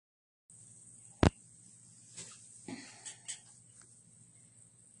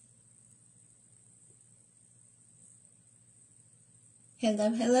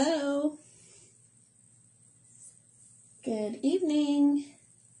Hello, hello. Good evening.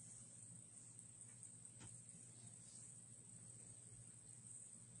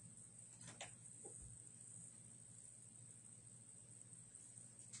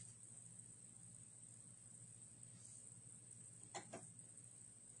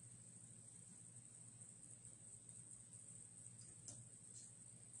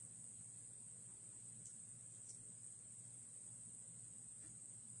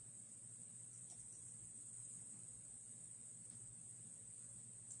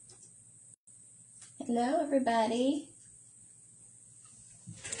 Hello, everybody.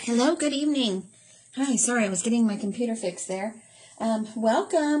 Hello, good evening. Hi, sorry, I was getting my computer fixed there.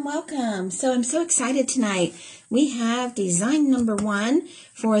 Welcome. So I'm so excited tonight. We have design number 1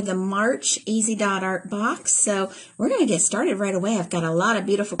 for the March Easy Dot Art box. So we're going to get started right away. I've got a lot of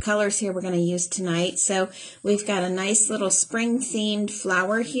beautiful colors here we're going to use tonight. So we've got a nice little spring themed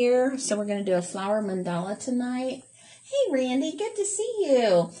flower here. So we're going to do a flower mandala tonight. Hey, Randy, good to see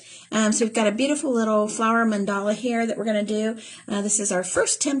you. So we've got a beautiful little flower mandala here that we're going to do. This is our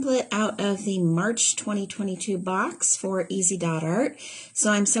first template out of the March 2022 box for Easy Dot Art.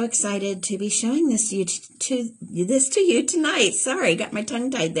 So I'm so excited to be showing this to you tonight. Sorry, got my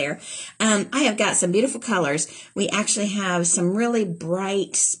tongue tied there. I have got some beautiful colors. We actually have some really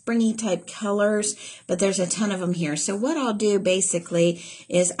bright, springy type colors, but there's a ton of them here. So what I'll do basically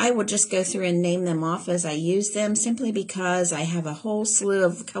is I will just go through and name them off as I use them, simply because I have a whole slew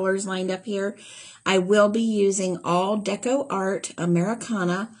of colors lined up here. I will be using all Deco Art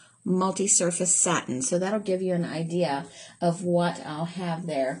Americana multi-surface satin, so that'll give you an idea of what I'll have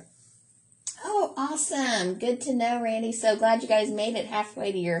there. Oh, awesome. Good to know, Randy. So glad you guys made it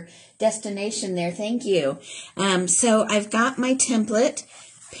halfway to your destination there. Thank you. So I've got my template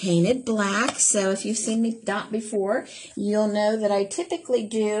painted black. So if you've seen me dot before, you'll know that I typically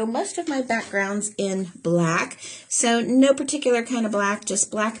do most of my backgrounds in black. So no particular kind of black, just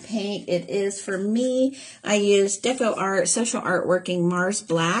black paint. It is for me. I use Deco Art Social Art Working Mars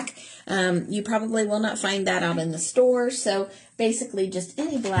Black. You probably will not find that out in the store. So basically just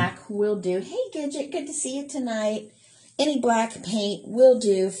any black will do. Hey, Gidget, good to see you tonight. Any black paint will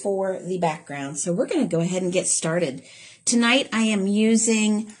do for the background. So we're going to go ahead and get started. Tonight I am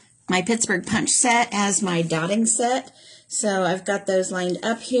using my Pittsburgh Punch set as my dotting set. So I've got those lined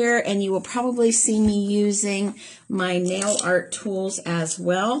up here, and you will probably see me using my nail art tools as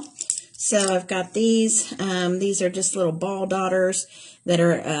well. So I've got these. These are just little ball dotters that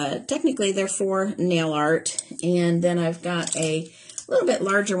are technically they're for nail art. And then I've got a little bit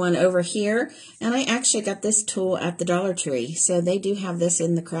larger one over here, and I actually got this tool at the Dollar Tree. So they do have this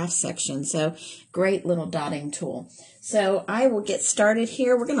in the craft section. So great little dotting tool. So I will get started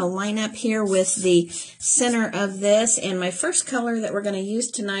here. We're going to line up here with the center of this, and my first color that we're going to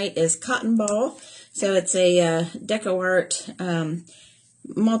use tonight is Cotton Ball. So it's a Deco Art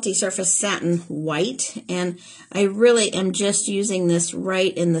multi-surface satin white, and I really am just using this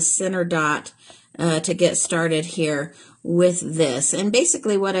right in the center dot to get started here with this. And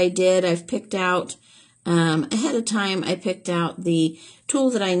basically what I did, I've picked out ahead of time, I picked out the tool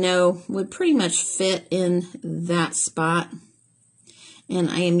that I know would pretty much fit in that spot, and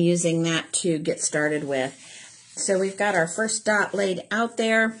I am using that to get started with. So we've got our first dot laid out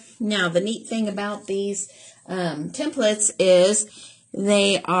there. Now the neat thing about these templates is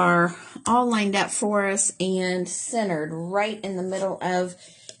they are all lined up for us and centered. Right in the middle of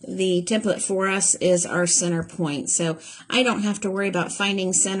the template for us is our center point. So I don't have to worry about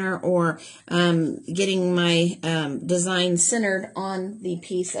finding center or getting my design centered on the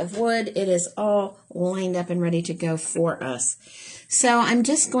piece of wood. It is all lined up and ready to go for us. So I'm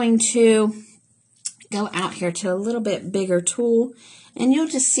just going to go out here to a little bit bigger tool, and you'll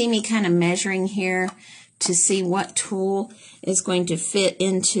just see me kind of measuring here to see what tool is going to fit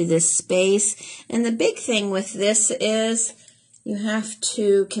into this space. And the big thing with this is you have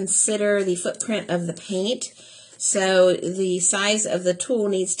to consider the footprint of the paint. So the size of the tool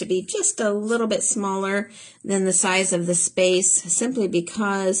needs to be just a little bit smaller than the size of the space, simply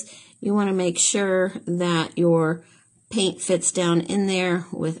because you want to make sure that your paint fits down in there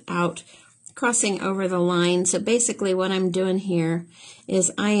without crossing over the line. So basically what I'm doing here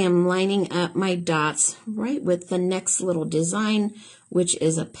is I am lining up my dots right with the next little design, which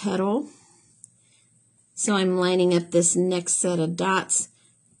is a petal. So I'm lining up this next set of dots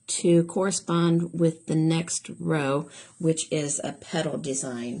to correspond with the next row, which is a petal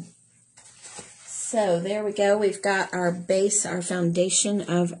design. So there we go. We've got our base, our foundation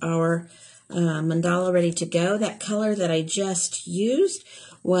of our mandala ready to go. That color that I just used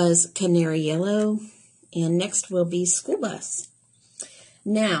was canary yellow, and next will be school bus.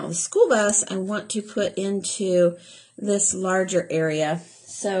 Now, the school bus I want to put into this larger area.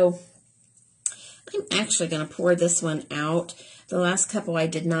 So I'm actually going to pour this one out. The last couple I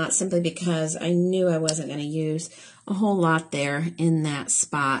did not, simply because I knew I wasn't going to use a whole lot there in that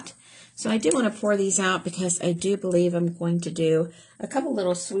spot. So I do want to pour these out because I do believe I'm going to do a couple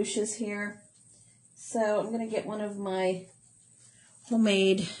little swooshes here. So I'm going to get one of my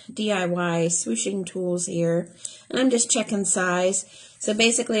homemade DIY swooshing tools here, and I'm just checking size. So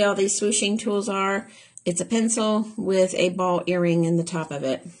basically all these swooshing tools are, it's a pencil with a ball earring in the top of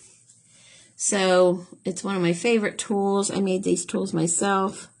it. So it's one of my favorite tools. I made these tools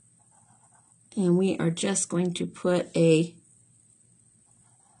myself, and we are just going to put a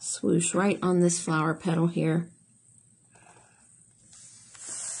swoosh right on this flower petal here.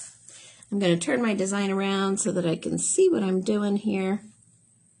 I'm going to turn my design around so that I can see what I'm doing here.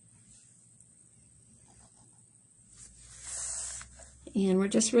 And we're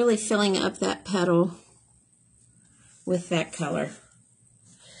just really filling up that petal with that color.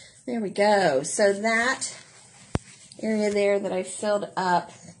 There we go. So that area there that I filled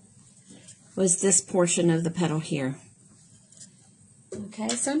up was this portion of the petal here. Okay,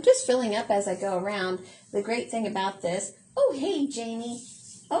 so I'm just filling up as I go around. The great thing about this, oh, hey, Jamie.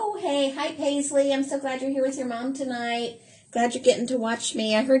 Oh, hey, hi, Paisley. I'm so glad you're here with your mom tonight. Glad you're getting to watch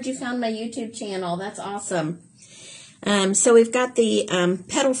me. I heard you found my YouTube channel. That's awesome. So we've got the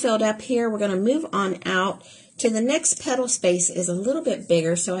petal filled up here. We're going to move on out to the next petal space is a little bit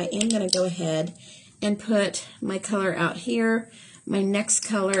bigger, so I am going to go ahead and put my color out here. My next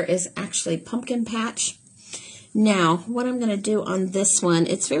color is actually Pumpkin Patch. Now, what I'm going to do on this one,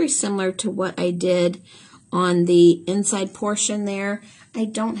 it's very similar to what I did on the inside portion there. I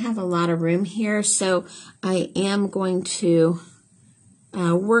don't have a lot of room here, so I am going to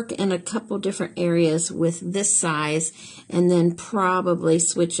work in a couple different areas with this size and then probably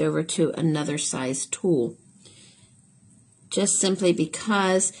switch over to another size tool. Just simply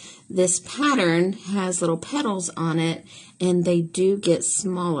because this pattern has little petals on it and they do get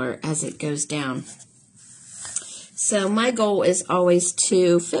smaller as it goes down. So my goal is always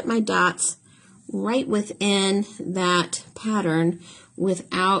to fit my dots right within that pattern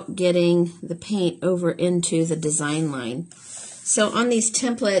without getting the paint over into the design line. So on these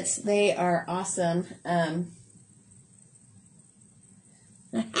templates, they are awesome.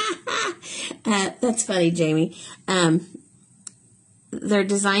 That's funny, Jamie. They're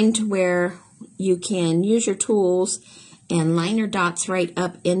designed to where you can use your tools and line your dots right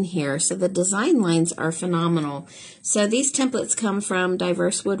up in here. So the design lines are phenomenal. So these templates come from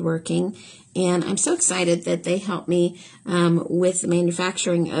Diverse Woodworking, and I'm so excited that they helped me with the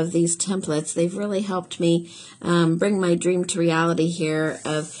manufacturing of these templates. They've really helped me bring my dream to reality here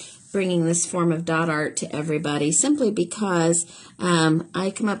of bringing this form of dot art to everybody, simply because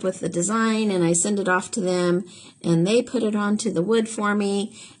I come up with the design and I send it off to them and they put it onto the wood for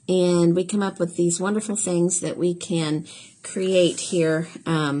me, and we come up with these wonderful things that we can create here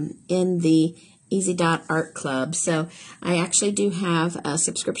in the Easy Dot Art Club. So I actually do have a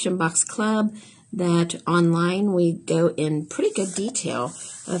subscription box club that online we go in pretty good detail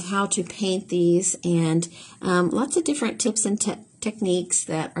of how to paint these, and lots of different tips and techniques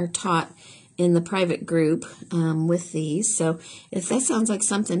that are taught in the private group with these. So if that sounds like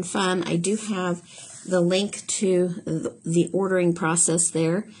something fun, I do have the link to the ordering process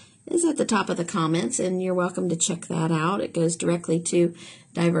there is at the top of the comments, and you're welcome to check that out. It goes directly to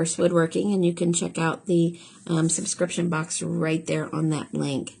Diverse Woodworking, and you can check out the subscription box right there on that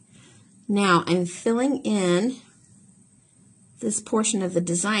link. Now I'm filling in this portion of the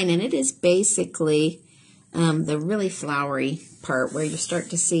design, and it is basically the really flowery part where you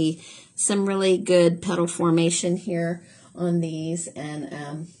start to see some really good petal formation here on these.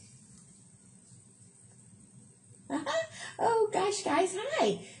 And oh gosh, guys,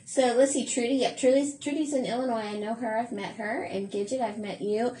 hi. So let's see, Trudy. Yep, Trudy's in Illinois. I know her. I've met her. And Gidget, I've met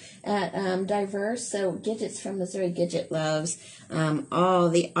you at Diverse. So Gidget's from Missouri. Gidget loves all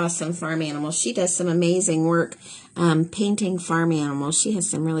the awesome farm animals. She does some amazing work painting farm animals. She has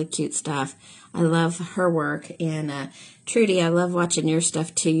some really cute stuff. I love her work. And Trudy, I love watching your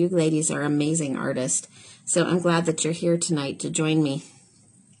stuff too. You ladies are amazing artists. So I'm glad that you're here tonight to join me.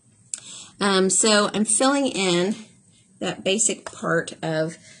 So I'm filling in that basic part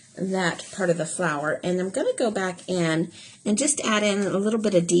of the flower, and I'm going to go back in and just add in a little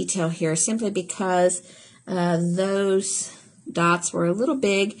bit of detail here, simply because those dots were a little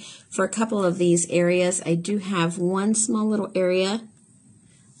big for a couple of these areas. I do have one small little area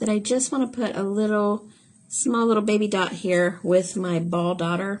that I just want to put a small little baby dot here with my ball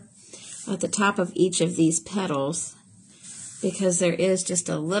dotter at the top of each of these petals. because there is just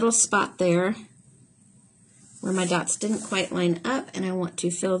a little spot there where my dots didn't quite line up, and I want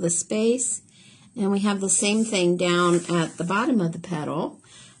to fill the space. And we have the same thing down at the bottom of the petal.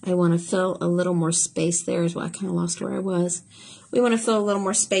 I want to fill a little more space there as well. I kind of lost where I was. We want to fill a little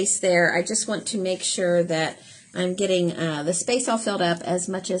more space there. I just want to make sure that I'm getting the space all filled up as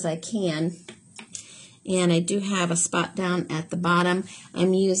much as I can. And I do have a spot down at the bottom.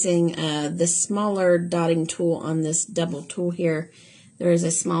 I'm using the smaller dotting tool on this double tool here. There is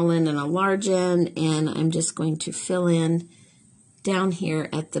a small end and a large end, and I'm just going to fill in down here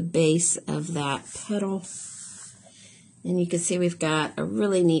at the base of that petal. And you can see we've got a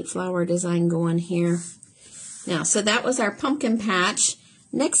really neat flower design going here. Now, so that was our pumpkin patch.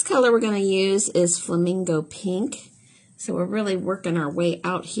 Next color we're going to use is flamingo pink. So we're really working our way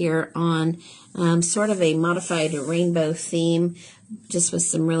out here on sort of a modified rainbow theme, just with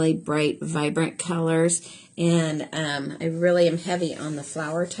some really bright, vibrant colors. And I really am heavy on the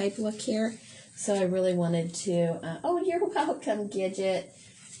flower type look here. So I really wanted to, oh, you're welcome, Gidget.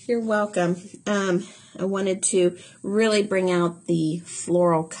 You're welcome. I wanted to really bring out the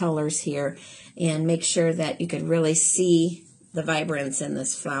floral colors here and make sure that you could really see the vibrance in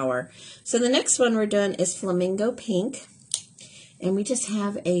this flower. So the next one we're doing is flamingo pink. And we just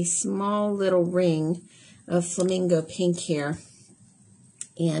have a small little ring of flamingo pink here.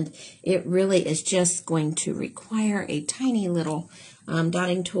 And it really is just going to require a tiny little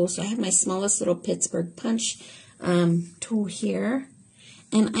dotting tool. So I have my smallest little Pittsburgh punch tool here.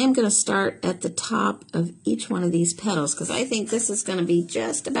 And I'm going to start at the top of each one of these petals, because I think this is going to be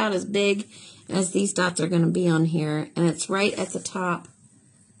just about as big as these dots are going to be on here. And it's right at the top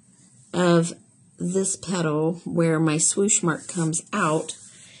of this petal where my swoosh mark comes out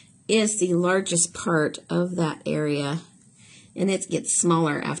is the largest part of that area. And it gets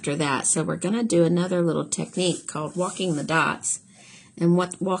smaller after that. So we're going to do another little technique called walking the dots. And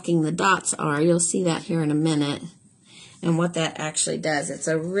what walking the dots are, you'll see that here in a minute. And what that actually does, it's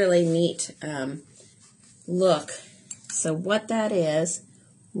a really neat look. So what that is,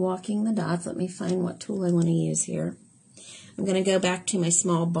 walking the dots, let me find what tool I want to use here. I'm going to go back to my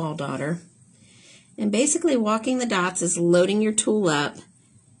small ball dotter. And basically walking the dots is loading your tool up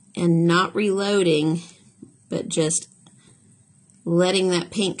and not reloading, but just letting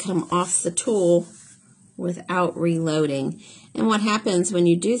that paint come off the tool without reloading. And what happens when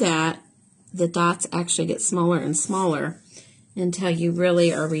you do that, the dots actually get smaller and smaller until you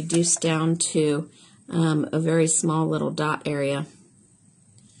really are reduced down to a very small little dot area.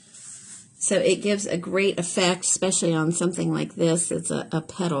 So it gives a great effect, especially on something like this. It's a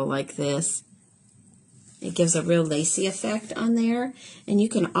petal like this. It gives a real lacy effect on there. And you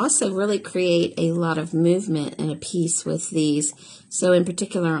can also really create a lot of movement in a piece with these. So in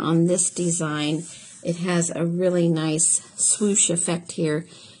particular on this design, it has a really nice swoosh effect here,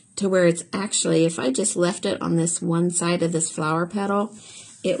 to where it's actually, if I just left it on this one side of this flower petal,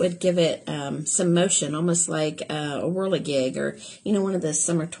 it would give it some motion, almost like a whirligig, or, you know, one of the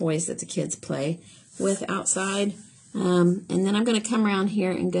summer toys that the kids play with outside. And then I'm going to come around here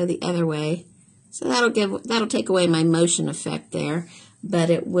and go the other way. So that'll take away my motion effect there, but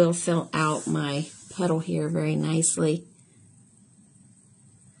it will fill out my petal here very nicely.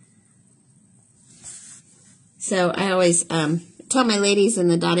 So I always tell my ladies in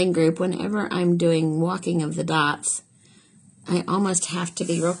the dotting group, whenever I'm doing walking of the dots, I almost have to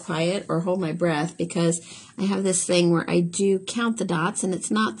be real quiet or hold my breath, because I have this thing where I do count the dots, and it's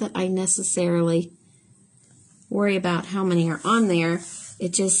not that I necessarily worry about how many are on there.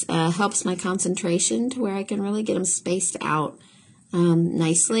 It just helps my concentration to where I can really get them spaced out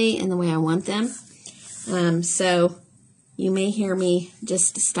nicely in the way I want them. So you may hear me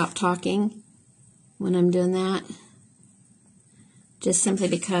just stop talking when I'm doing that, just simply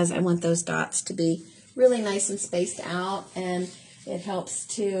because I want those dots to be really nice and spaced out, and it helps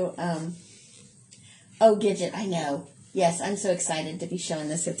to, oh, Gidget, I know. Yes, I'm so excited to be showing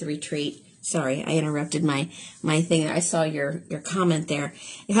this at the retreat. Sorry, I interrupted my thing. I saw your comment there.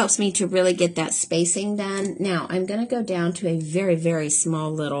 It helps me to really get that spacing done. Now, I'm going to go down to a very, very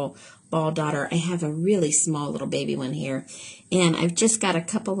small little ball dotter. I have a really small little baby one here. And I've just got a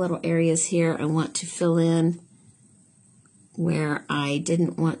couple little areas here I want to fill in where I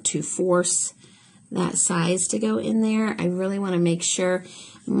didn't want to force that size to go in there. I really want to make sure.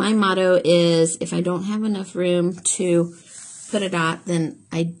 My motto is, if I don't have enough room to put a dot, then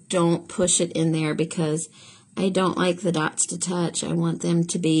I don't push it in there, because I don't like the dots to touch. I want them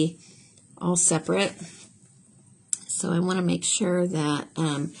to be all separate. So I want to make sure that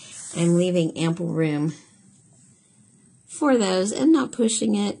I'm leaving ample room for those and not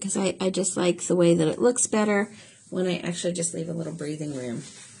pushing it, because I just like the way that it looks better when I actually just leave a little breathing room.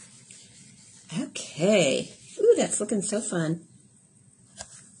 Okay. Ooh, that's looking so fun.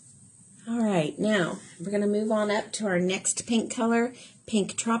 All right, now we're going to move on up to our next pink color,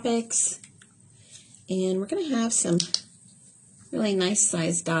 Pink Tropics. And we're going to have some really nice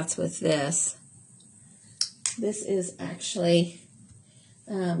sized dots with this. This is actually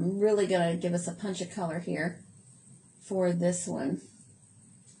really going to give us a punch of color here for this one.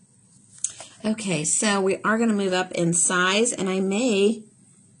 Okay, so we are going to move up in size, and I may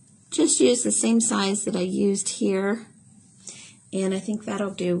just use the same size that I used here. And I think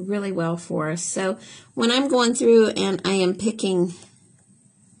that'll do really well for us. So when I'm going through and I am picking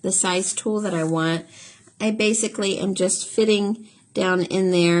the size tool that I want, I basically am just fitting down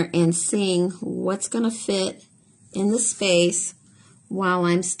in there and seeing what's going to fit in the space while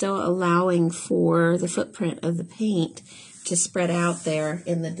I'm still allowing for the footprint of the paint to spread out there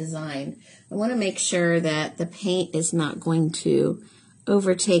in the design. I want to make sure that the paint is not going to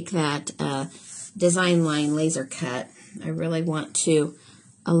overtake that design line laser cut. I really want to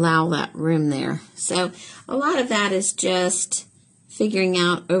allow that room there. So a lot of that is just figuring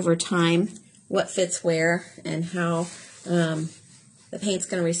out over time what fits where and how the paint's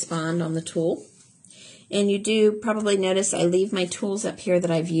going to respond on the tool. And you do probably notice I leave my tools up here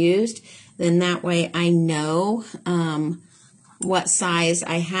that I've used. Then that way I know what size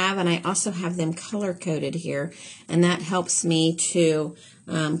I have, and I also have them color coded here, and that helps me to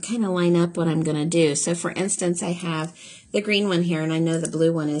kind of line up what I'm going to do. So for instance, I have the green one here, and I know the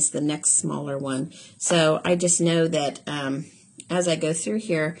blue one is the next smaller one. So I just know that as I go through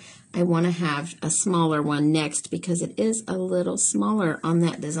here, I want to have a smaller one next because it is a little smaller on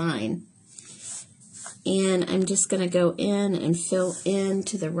that design. And I'm just going to go in and fill in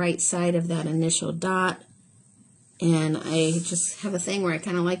to the right side of that initial dot. And I just have a thing where I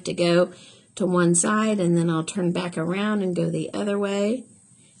kind of like to go to one side and then I'll turn back around and go the other way.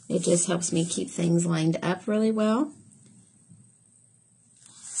 It just helps me keep things lined up really well.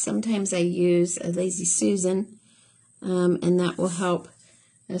 Sometimes I use a Lazy Susan, and that will help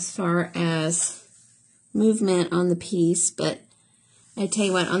as far as movement on the piece. But I tell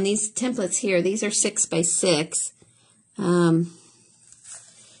you what, on these templates here, these are 6 by 6.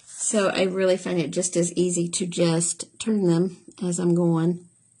 So I really find it just as easy to just turn them as I'm going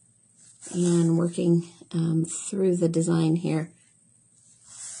and working through the design here.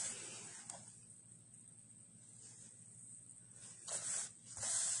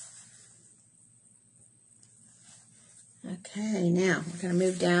 Okay, now we're going to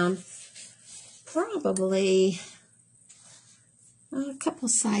move down probably a couple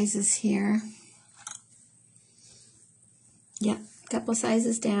sizes here. Yep, a couple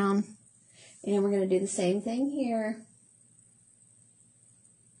sizes down. And we're going to do the same thing here.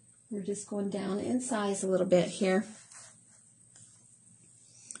 We're just going down in size a little bit here.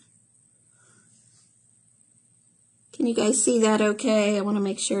 Can you guys see that okay? I want to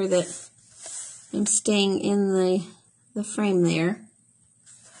make sure that I'm staying in the frame there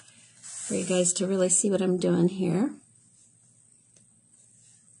for you guys to really see what I'm doing here.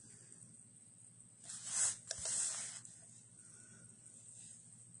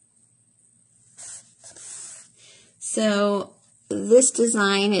 So this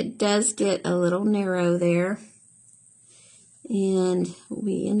design, it does get a little narrow there, and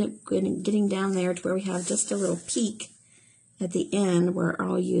we end up getting down there to where we have just a little peak at the end where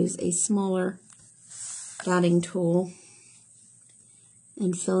I'll use a smaller dotting tool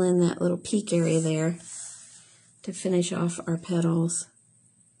and fill in that little peak area there to finish off our petals.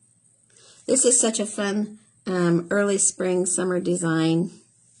 This is such a fun early spring summer design.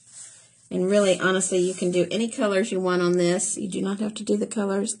 And really, honestly, you can do any colors you want on this. You do not have to do the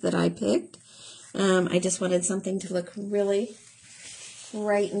colors that I picked. I just wanted something to look really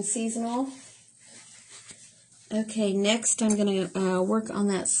bright and seasonal. Okay, next I'm going to work on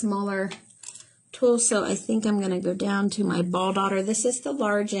that smaller tool. So I think I'm going to go down to my ball dotter. This is the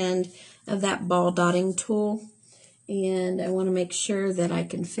large end of that ball dotting tool. And I want to make sure that I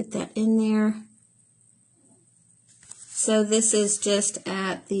can fit that in there. So this is just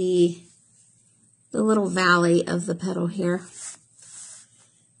at the little valley of the petal here.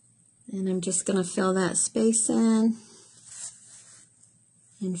 And I'm just going to fill that space in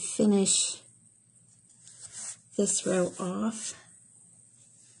and finish this row off.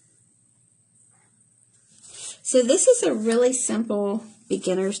 So this is a really simple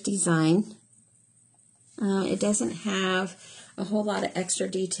beginner's design. It doesn't have a whole lot of extra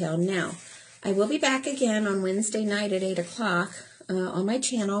detail. Now, I will be back again on Wednesday night at 8 o'clock on my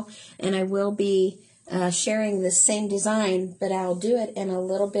channel, and I will be sharing this same design, but I'll do it in a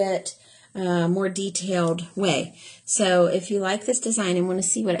little bit more detailed way. So if you like this design and want to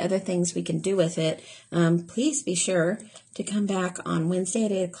see what other things we can do with it, please be sure to come back on Wednesday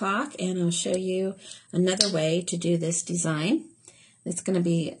at 8 o'clock and I'll show you another way to do this design. It's going to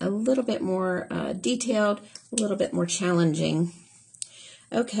be a little bit more detailed, a little bit more challenging.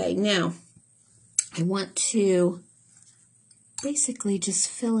 Okay, now I want to basically just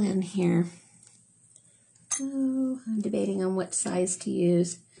fill in here. Oh, I'm debating on what size to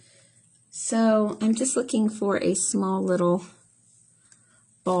use. So I'm just looking for a small little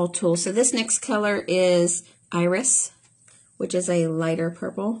ball tool. So this next color is Iris, which is a lighter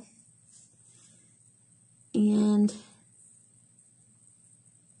purple. And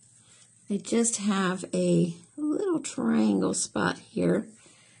I just have a little triangle spot here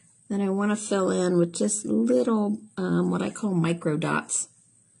that I want to fill in with just little, what I call micro dots.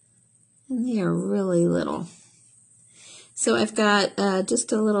 And they are really little. So I've got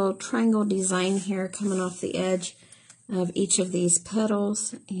just a little triangle design here coming off the edge of each of these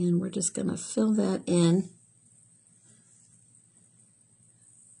petals, and we're just going to fill that in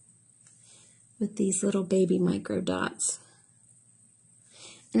with these little baby micro dots.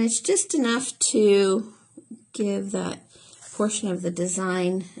 And it's just enough to give that portion of the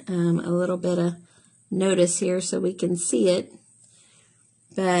design a little bit of notice here so we can see it.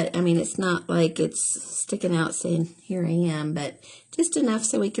 But, I mean, it's not like it's sticking out saying, here I am, but just enough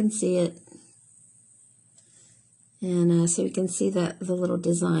so we can see it. And so we can see the little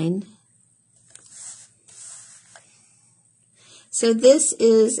design. So this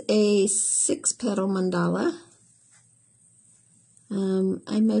is a 6-petal mandala.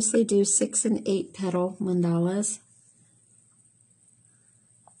 I mostly do 6- and 8-petal mandalas.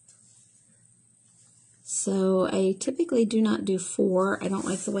 So I typically do not do 4. I don't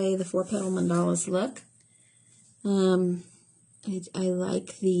like the way the 4-petal mandalas look. I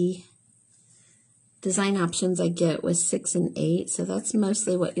like the design options I get with 6 and 8. So that's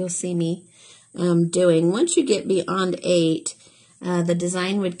mostly what you'll see me doing. Once you get beyond 8, the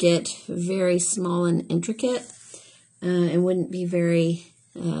design would get very small and intricate. And wouldn't be very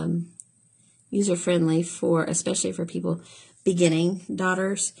user-friendly especially for people beginning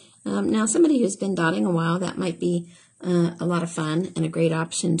dotters. Now, somebody who's been dotting a while, that might be a lot of fun and a great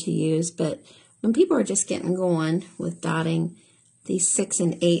option to use. But when people are just getting going with dotting, these 6-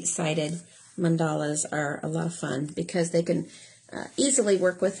 and 8-sided mandalas are a lot of fun because they can easily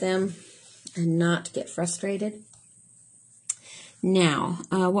work with them and not get frustrated. Now,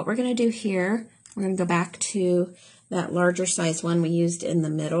 what we're going to do here, we're going to go back to that larger size one we used in the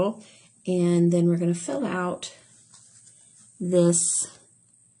middle, and then we're going to fill out this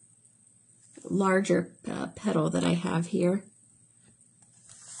larger petal that I have here.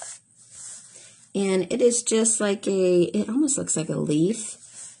 And it is just like it almost looks like a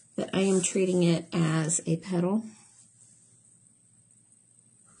leaf, but I am treating it as a petal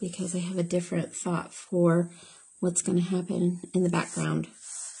because I have a different thought for what's going to happen in the background.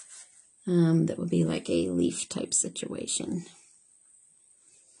 That would be like a leaf type situation.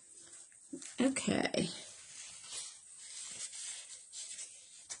 Okay.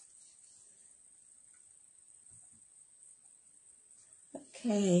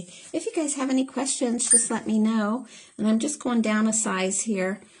 Okay, if you guys have any questions, just let me know. And I'm just going down a size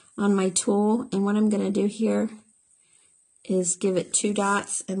here on my tool. And what I'm going to do here is give it 2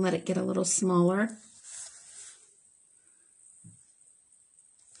 dots and let it get a little smaller.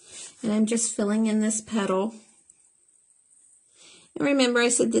 And I'm just filling in this petal. And remember, I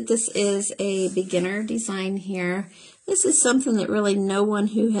said that this is a beginner design here. This is something that really no one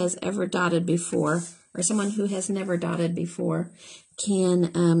who has ever dotted before, or someone who has never dotted before,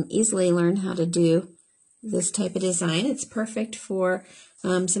 can easily learn how to do this type of design. It's perfect for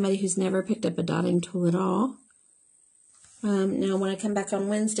somebody who's never picked up a dotting tool at all. Now, when I come back on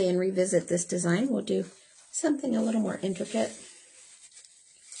Wednesday and revisit this design, we'll do something a little more intricate.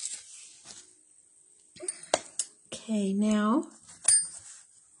 Okay, now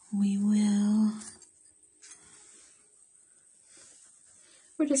we're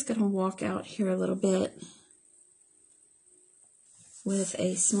just going to walk out here a little bit with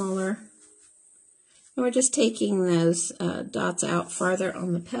a smaller, and we're just taking those dots out farther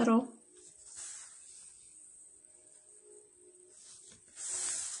on the petal.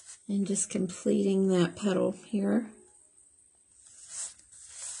 And just completing that petal here.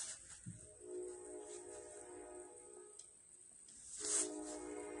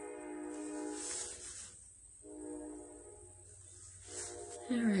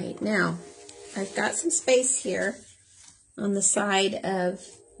 All right, now I've got some space here on the side of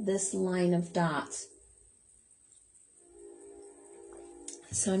this line of dots.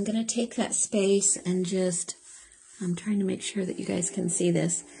 So I'm going to take that space and just, I'm trying to make sure that you guys can see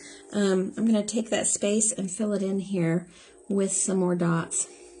this. I'm going to take that space and fill it in here with some more dots.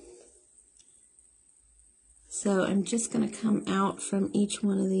 So I'm just going to come out from each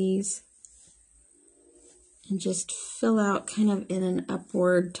one of these and just fill out kind of in an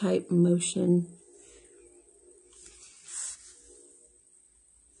upward type motion.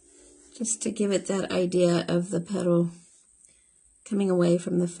 Just to give it that idea of the petal coming away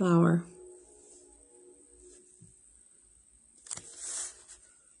from the flower.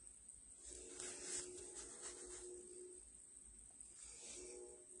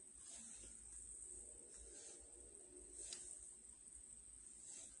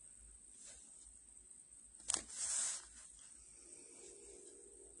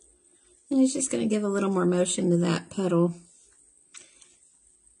 And it's just going to give a little more motion to that petal.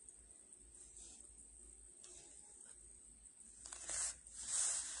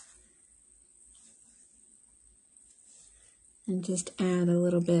 And just add a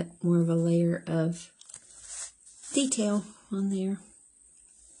little bit more of a layer of detail on there.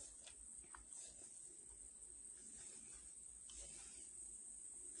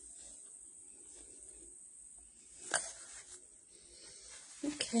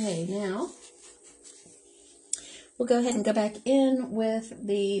 Okay, now we'll go ahead and go back in with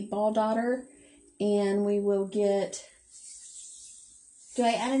the ball daughter, and we will get, do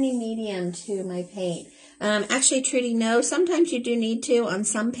I add any medium to my paint? Actually, Trudy, no. Sometimes you do need to on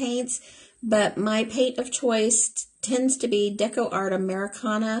some paints, but my paint of choice tends to be Deco Art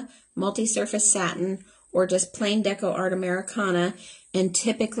Americana, multi-surface satin, or just plain Deco Art Americana, and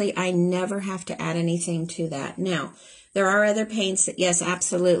typically I never have to add anything to that. Now, there are other paints that, yes,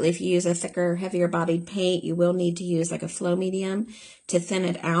 absolutely, if you use a thicker, heavier bodied paint, you will need to use like a flow medium to thin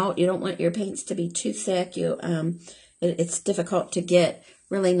it out. You don't want your paints to be too thick. It's difficult to get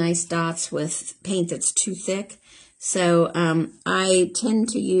really nice dots with paint that's too thick. So I tend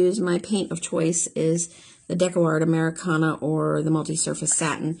to use, my paint of choice is the Deco Art Americana or the multi-surface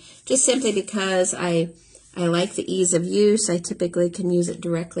satin, just simply because I like the ease of use. I typically can use it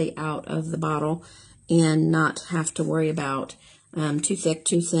directly out of the bottle and not have to worry about too thick,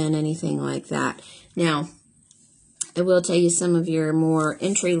 too thin, anything like that. Now, I will tell you some of your more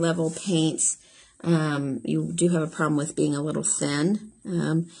entry-level paints, you do have a problem with being a little thin,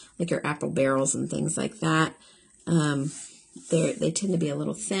 like your apple barrels and things like that. They tend to be a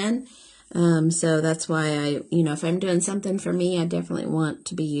little thin. So that's why if I'm doing something for me, I definitely want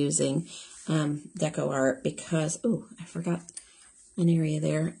to be using Deco Art because, oh, I forgot an area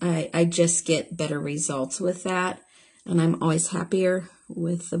there. I just get better results with that, and I'm always happier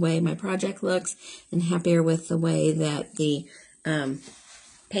with the way my project looks and happier with the way that the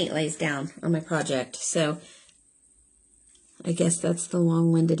paint lays down on my project. So I guess that's the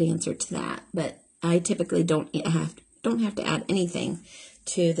long-winded answer to that, but I typically don't have to add anything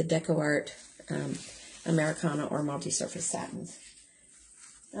to the Deco Art Americana or multi-surface satins.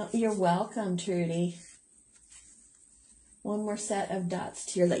 Oh, you're welcome, Trudy. One more set of dots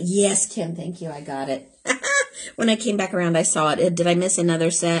to your left. Yes, Kim, thank you. I got it. When I came back around, I saw it. Did I miss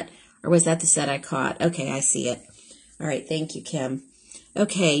another set, or was that the set I caught? Okay, I see it. All right, thank you, Kim.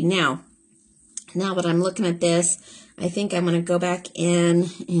 Okay, now that I'm looking at this, I think I'm going to go back in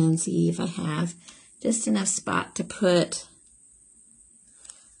and see if I have just enough spot to put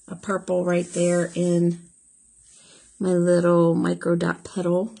a purple right there in my little micro dot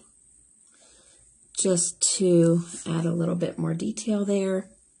petal, just to add a little bit more detail there.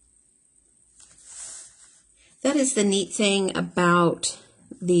 That is the neat thing about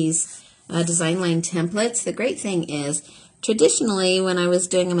these design line templates. The great thing is, traditionally when I was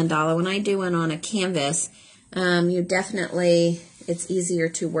doing a mandala, when I do one on a canvas, it's easier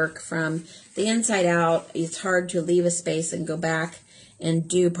to work from the inside out. It's hard to leave a space and go back and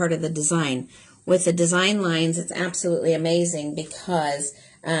do part of the design. With the design lines, it's absolutely amazing because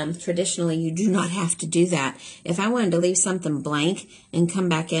traditionally you do not have to do that. If I wanted to leave something blank and come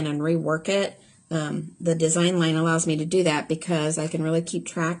back in and rework it, the design line allows me to do that because I can really keep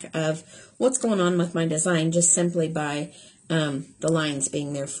track of what's going on with my design just simply by the lines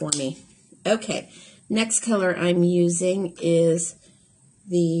being there for me. Okay, next color I'm using is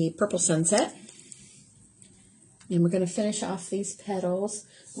the Purple Sunset. And we're going to finish off these petals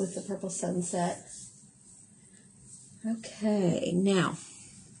with the Purple Sunset. Okay, now,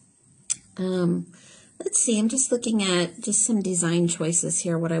 let's see, I'm just looking at just some design choices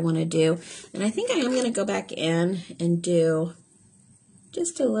here, what I want to do. And I think I am going to go back in and do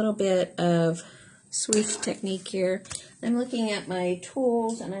just a little bit of swoosh technique here. I'm looking at my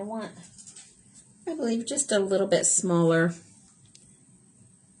tools, and I want, I believe, just a little bit smaller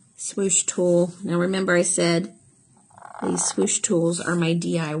swoosh tool. Now remember I said these swoosh tools are my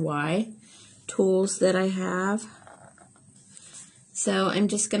DIY tools that I have. So I'm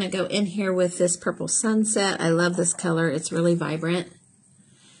just going to go in here with this purple sunset. I love this color. It's really vibrant.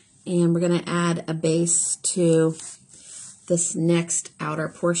 And we're going to add a base to this next outer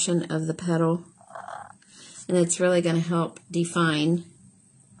portion of the petal. And it's really going to help define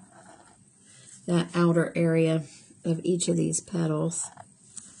that outer area of each of these petals.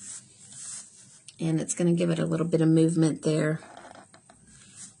 And it's going to give it a little bit of movement there,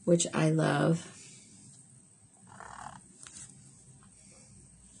 which I love.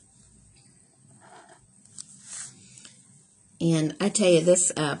 And I tell you,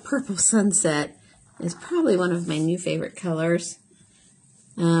 this purple sunset is probably one of my new favorite colors.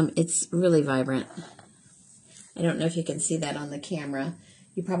 It's really vibrant. I don't know if you can see that on the camera.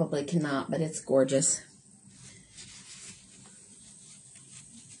 You probably cannot, but it's gorgeous.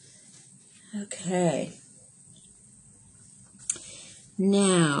 Okay.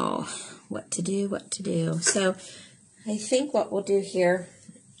 Now, what to do. So I think what we'll do here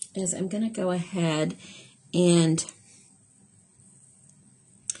is I'm going to go ahead and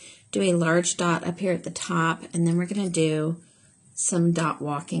do a large dot up here at the top, and then we're going to do some dot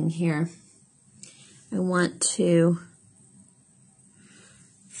walking here. I want to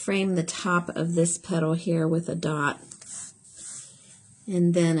frame the top of this petal here with a dot,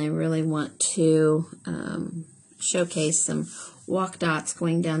 and then I really want to showcase some walk dots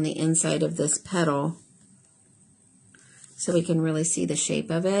going down the inside of this petal so we can really see the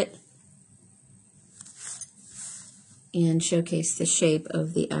shape of it and showcase the shape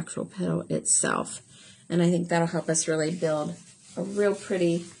of the actual petal itself. And I think that'll help us really build a real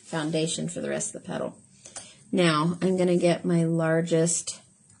pretty foundation for the rest of the petal. Now, I'm going to get my largest,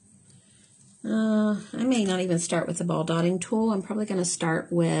 I may not even start with the ball dotting tool. I'm probably going to start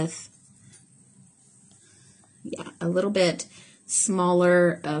with, a little bit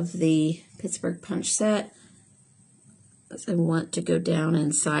smaller of the Pittsburgh punch set. I want to go down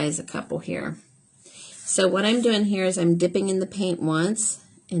in size a couple here. So what I'm doing here is I'm dipping in the paint once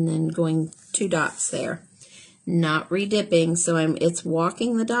and then going 2 dots there. Not re-dipping, so it's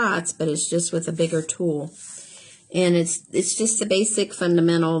walking the dots, but it's just with a bigger tool. And it's just the basic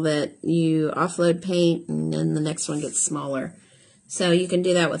fundamental that you offload paint and then the next one gets smaller. So you can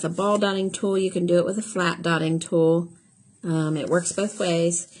do that with a ball dotting tool, you can do it with a flat dotting tool. It works both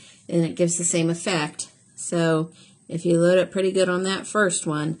ways and it gives the same effect. So if you load it pretty good on that first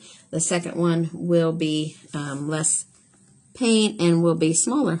one, the second one will be less paint and will be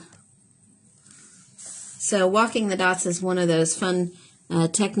smaller. So walking the dots is one of those fun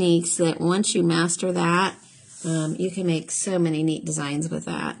techniques that once you master that, you can make so many neat designs with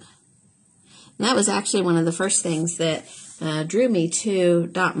that. And that was actually one of the first things that drew me to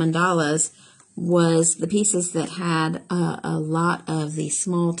dot mandalas, was the pieces that had a lot of the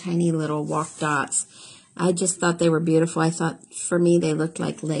small, tiny little walk dots. I just thought they were beautiful. I thought, for me, they looked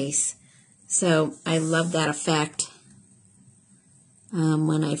like lace. So I love that effect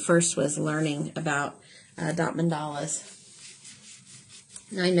when I first was learning about dot mandalas.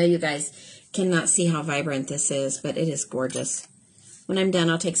 Now, I know you guys cannot see how vibrant this is, but it is gorgeous. When I'm done,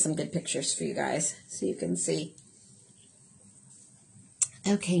 I'll take some good pictures for you guys so you can see.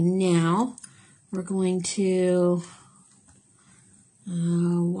 Okay, now we're going to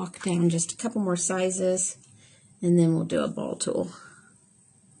walk down just a couple more sizes, and then we'll do a ball tool.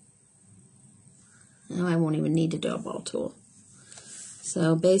 Now I won't even need to do a ball tool.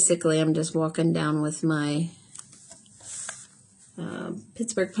 So basically, I'm just walking down with my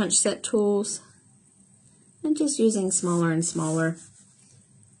Pittsburgh punch set tools and just using smaller and smaller.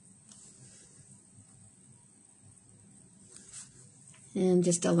 And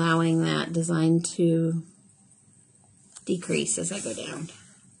just allowing that design to decrease as I go down.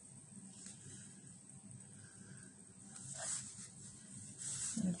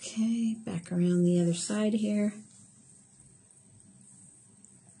 Okay, back around the other side here.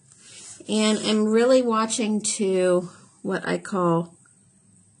 And I'm really watching to what I call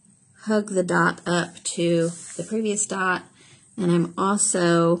hug the dot up to the previous dot, and I'm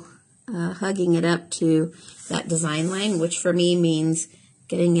also hugging it up to that design line, which for me means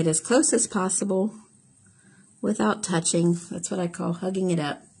getting it as close as possible without touching. That's what I call hugging it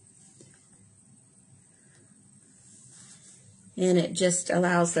up. And it just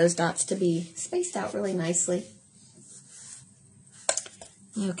allows those dots to be spaced out really nicely.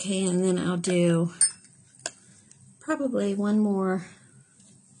 Okay, and then I'll do probably one more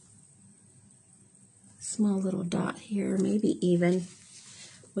small little dot here, maybe even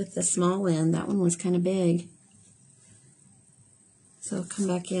with the small end. That one was kind of big. So I'll come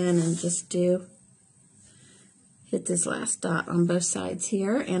back in and just hit this last dot on both sides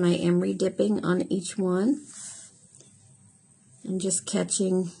here, and I am redipping on each one and just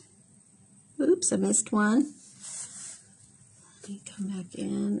catching, oops, I missed one. Let me come back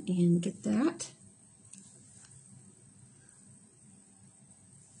in and get that.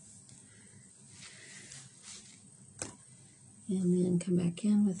 And then come back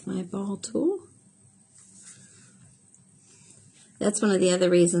in with my ball tool. That's one of the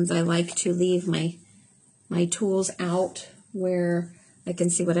other reasons I like to leave my tools out where I can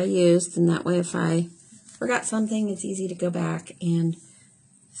see what I used, and that way if I forgot something, it's easy to go back and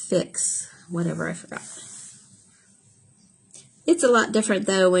fix whatever I forgot. It's a lot different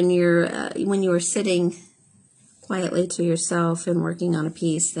though when you are sitting quietly to yourself and working on a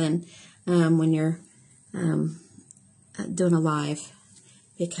piece than when you're doing a live,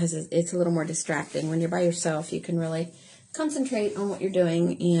 because it's a little more distracting. When you're by yourself, you can really concentrate on what you're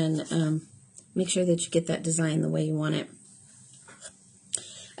doing and make sure that you get that design the way you want it.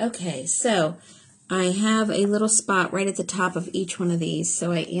 Okay, so I have a little spot right at the top of each one of these,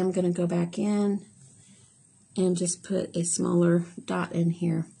 so I am going to go back in and just put a smaller dot in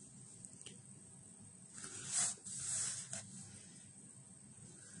here.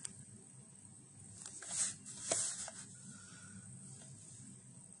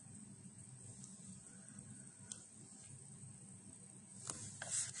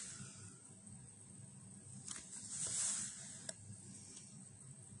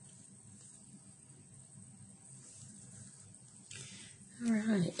 All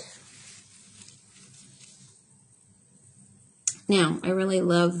right. Now, I really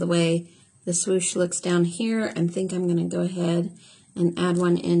love the way the swoosh looks down here, and think I'm going to go ahead and add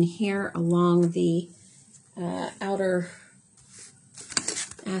one in here along the outer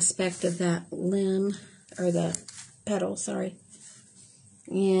aspect of that limb, or the petal, sorry.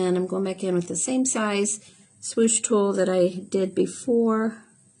 And I'm going back in with the same size swoosh tool that I did before.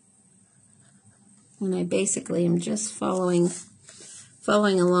 And I basically am just following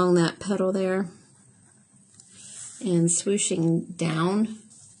along that petal there and swooshing down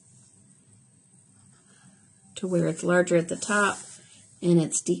to where it's larger at the top and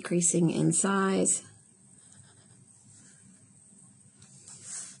it's decreasing in size.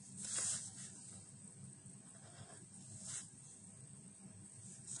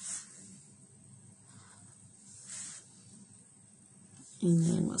 And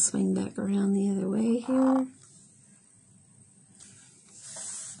then we'll swing back around the other way here.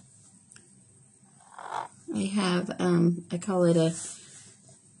 I have, I call it a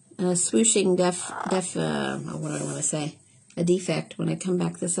swooshing what do I want to say? A defect when I come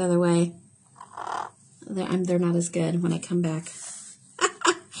back this other way. They're not as good when I come back.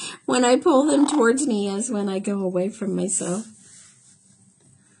 When I pull them towards me as when I go away from myself.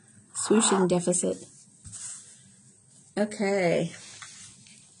 Swooshing deficit. Okay.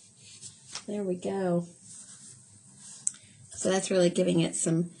 There we go. So that's really giving it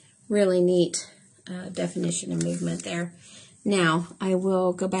some really neat definition and movement there. Now I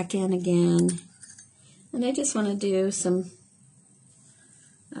will go back in again, and I just want to do some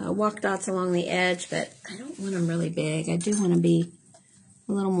walk dots along the edge, but I don't want them really big. I do want to be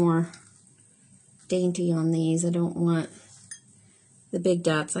a little more dainty on these. I don't want the big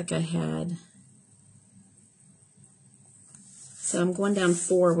dots like I had. So I'm going down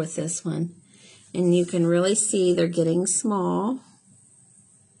 4 with this one, and you can really see they're getting small.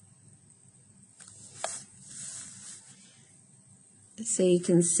 So you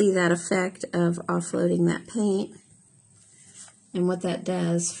can see that effect of offloading that paint and what that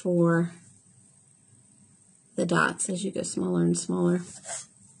does for the dots as you go smaller and smaller.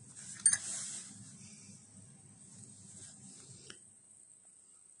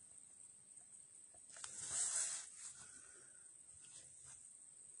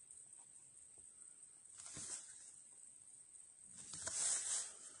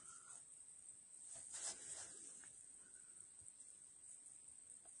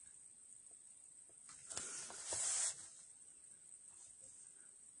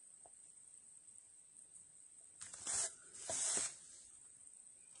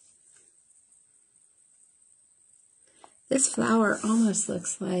 This flower almost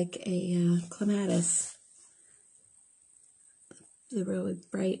looks like a clematis, the really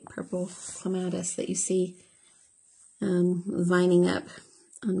bright purple clematis that you see lining up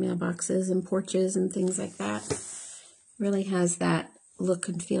on mailboxes and porches and things like that. Really has that look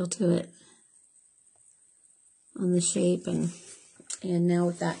and feel to it on the shape, and now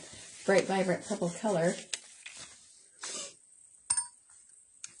with that bright, vibrant purple color.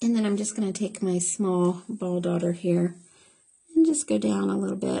 And then I'm just going to take my small ball daughter here and just go down a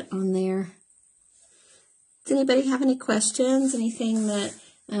little bit on there. Does anybody have any questions? Anything that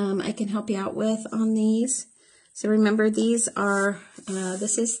I can help you out with on these? So remember, these are,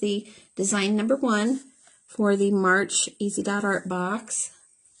 this is the design number 1 for the March Easy Dot Art box.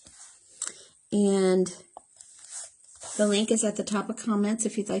 And the link is at the top of comments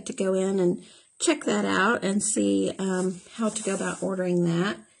if you'd like to go in and check that out and see how to go about ordering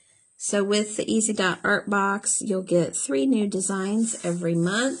that. So with the Easy Dot Art box, you'll get 3 new designs every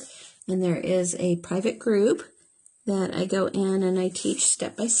month. And there is a private group that I go in and I teach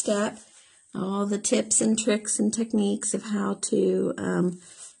step by step all the tips and tricks and techniques of how to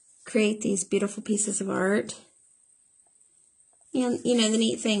create these beautiful pieces of art. And, you know, the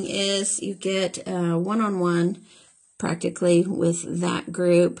neat thing is you get one-on-one practically with that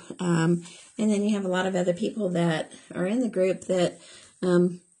group. And then you have a lot of other people that are in the group that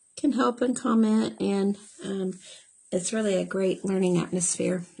can help and comment, and it's really a great learning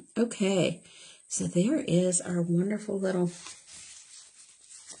atmosphere. Okay, so there is our wonderful little,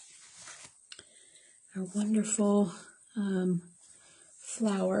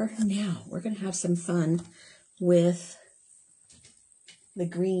 flower. Now we're going to have some fun with the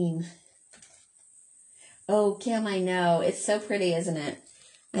green. Oh, Kim, I know. It's so pretty, isn't it?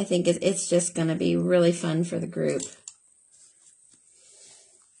 I think it's just going to be really fun for the group.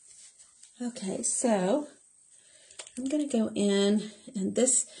 Okay, so I'm going to go in, and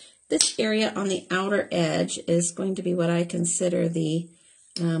this area on the outer edge is going to be what I consider the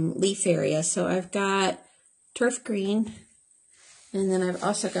leaf area. So I've got turf green, and then I've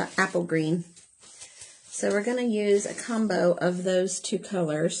also got apple green. So we're going to use a combo of those 2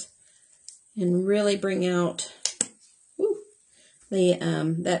 colors and really bring out the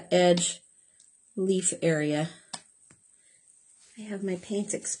that edge leaf area. I have my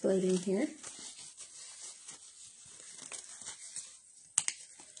paints exploding here.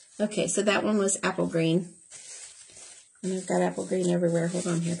 Okay, so that one was apple green. And I've got apple green everywhere. Hold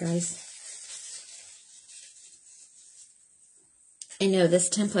on here, guys. I know this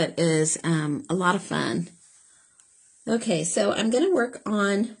template is a lot of fun. Okay, so I'm going to work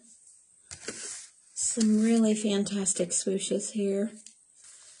on some really fantastic swooshes here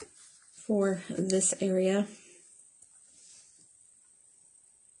for this area.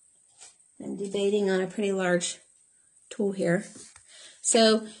 I'm debating on a pretty large tool here.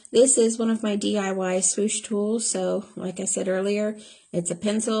 So this is one of my DIY swoosh tools. So like I said earlier, it's a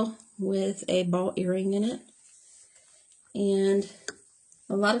pencil with a ball earring in it. And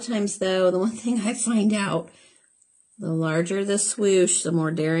a lot of times though, the one thing I find out, the larger the swoosh, the more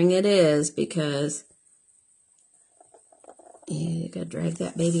daring it is, because you gotta drag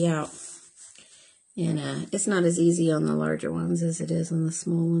that baby out. And it's not as easy on the larger ones as it is on the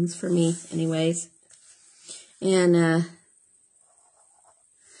small ones, for me anyways. And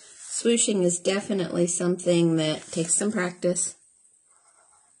swooshing is definitely something that takes some practice.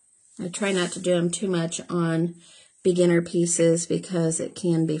 I try not to do them too much on beginner pieces because it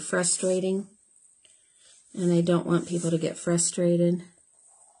can be frustrating. And I don't want people to get frustrated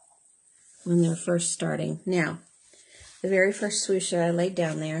when they're first starting. Now, the very first swoosh that I laid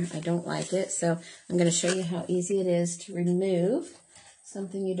down there, I don't like it, so I'm going to show you how easy it is to remove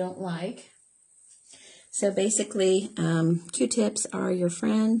something you don't like. So basically, Q-tips are your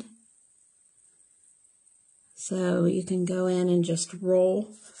friend. So you can go in and just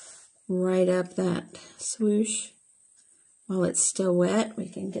roll right up that swoosh while it's still wet. We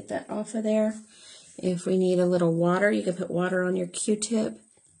can get that off of there. If we need a little water, you can put water on your Q-tip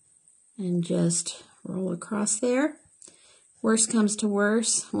and just roll across there. Worst comes to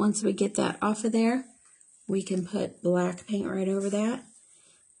worst, once we get that off of there, we can put black paint right over that.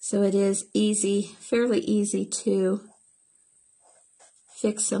 So it is easy, fairly easy to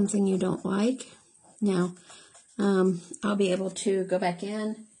fix something you don't like. Now, I'll be able to go back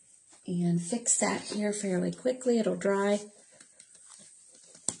in and fix that here fairly quickly. It'll dry.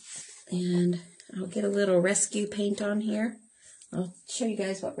 And I'll get a little rescue paint on here. I'll show you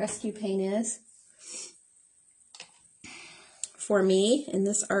guys what rescue paint is. For me, in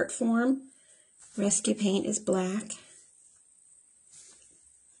this art form, rescue paint is black.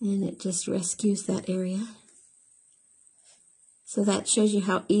 And it just rescues that area. So that shows you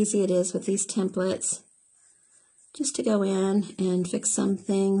how easy it is with these templates. Just to go in and fix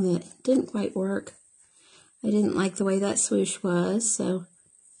something that didn't quite work. I didn't like the way that swoosh was, so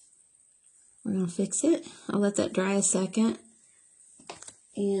we're going to fix it. I'll let that dry a second.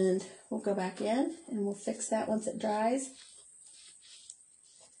 And we'll go back in and we'll fix that once it dries.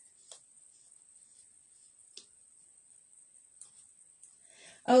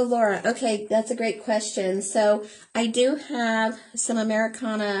 Oh, Laura, okay, that's a great question. So I do have some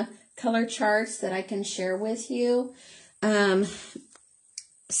Americana color charts that I can share with you.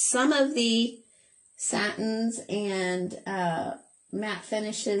 Some of the satins and matte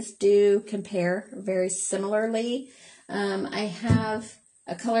finishes do compare very similarly. I have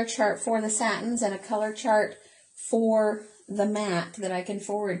a color chart for the satins and a color chart for the matte that I can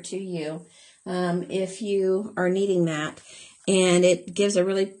forward to you if you are needing that. And it gives a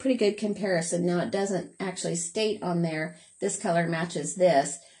really pretty good comparison. Now, it doesn't actually state on there, this color matches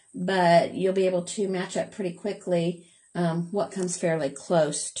this, but you'll be able to match up pretty quickly what comes fairly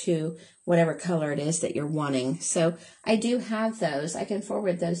close to whatever color it is that you're wanting. So I do have those. I can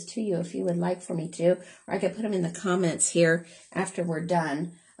forward those to you if you would like for me to, or I could put them in the comments here after we're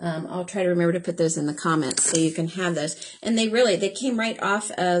done. I'll try to remember to put those in the comments so you can have those. And they came right off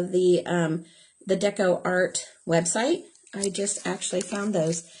of the Deco Art website. I just actually found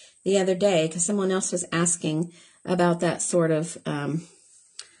those the other day because someone else was asking about that sort of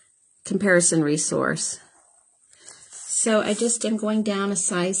comparison resource. So I just am going down a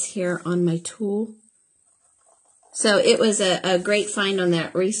size here on my tool. So it was a great find on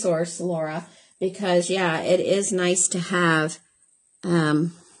that resource, Laura, because, yeah, it is nice to have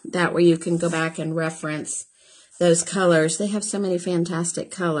that where you can go back and reference those colors. They have so many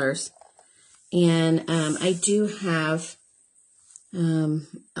fantastic colors. And I do have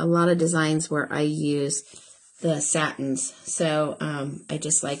a lot of designs where I use the satins. So I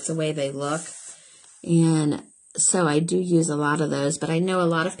just like the way they look. And so I do use a lot of those, but I know a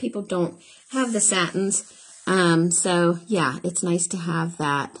lot of people don't have the satins. So yeah, it's nice to have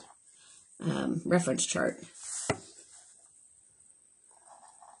that reference chart.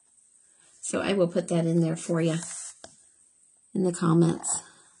 So I will put that in there for you in the comments.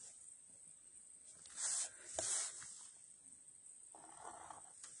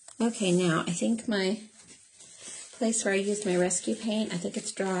 Okay, now I think my place where I used my rescue paint, I think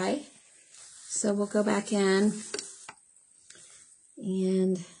it's dry. So we'll go back in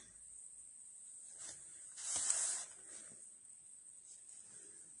and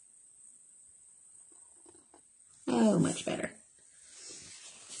oh, much better.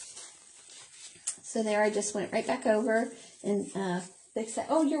 So there I just went right back over and fixed that.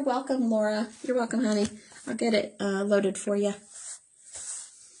 Oh, you're welcome, Laura. You're welcome, honey. I'll get it loaded for you.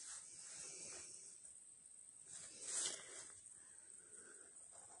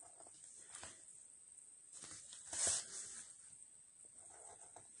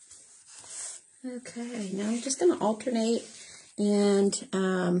 Okay, now I'm just going to alternate and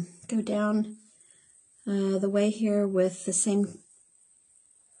go down the way here with the same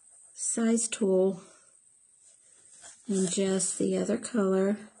size tool and just the other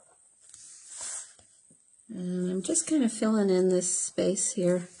color. And I'm just kind of filling in this space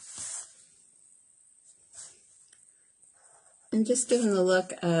here and just giving the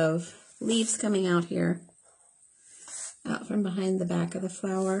look of leaves coming out here, out from behind the back of the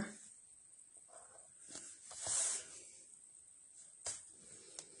flower.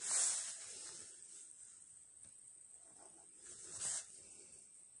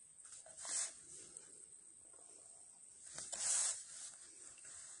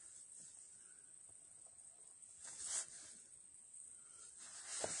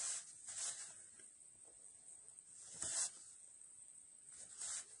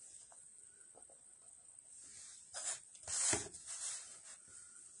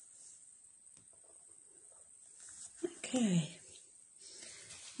 Okay,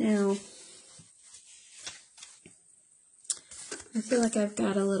 now I feel like I've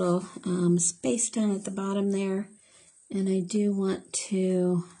got a little space down at the bottom there, and I do want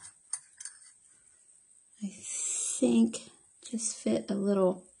to, I think, just fit a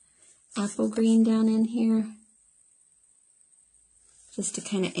little apple green down in here, just to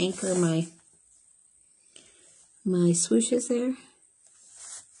kind of anchor my swooshes there.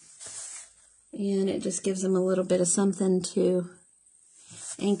 And it just gives them a little bit of something to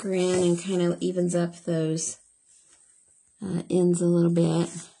anchor in and kind of evens up those ends a little bit.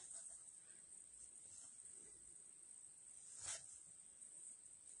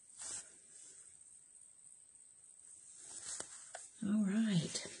 All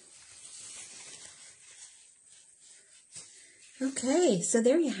right. Okay, so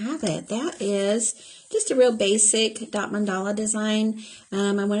there you have it. That is just a real basic dot mandala design.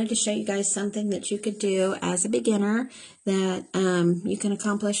 I wanted to show you guys something that you could do as a beginner that you can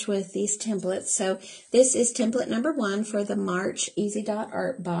accomplish with these templates. So this is template number 1 for the March Easy Dot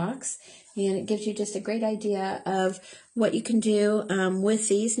Art box. and it gives you just a great idea of what you can do with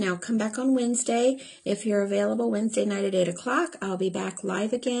these. Now come back on Wednesday if you're available. Wednesday night at 8 o'clock, I'll be back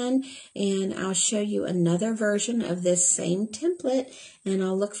live again, and I'll show you another version of this same template, and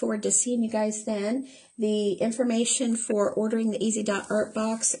I'll look forward to seeing you guys then. The information for ordering the Easy Dot Art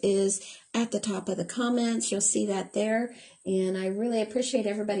Box is at the top of the comments. You'll see that there. And I really appreciate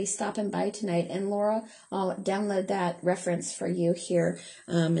everybody stopping by tonight. And Laura, I'll download that reference for you here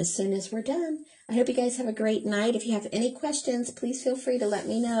as soon as we're done. I hope you guys have a great night. If you have any questions, please feel free to let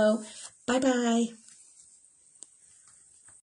me know. Bye-bye.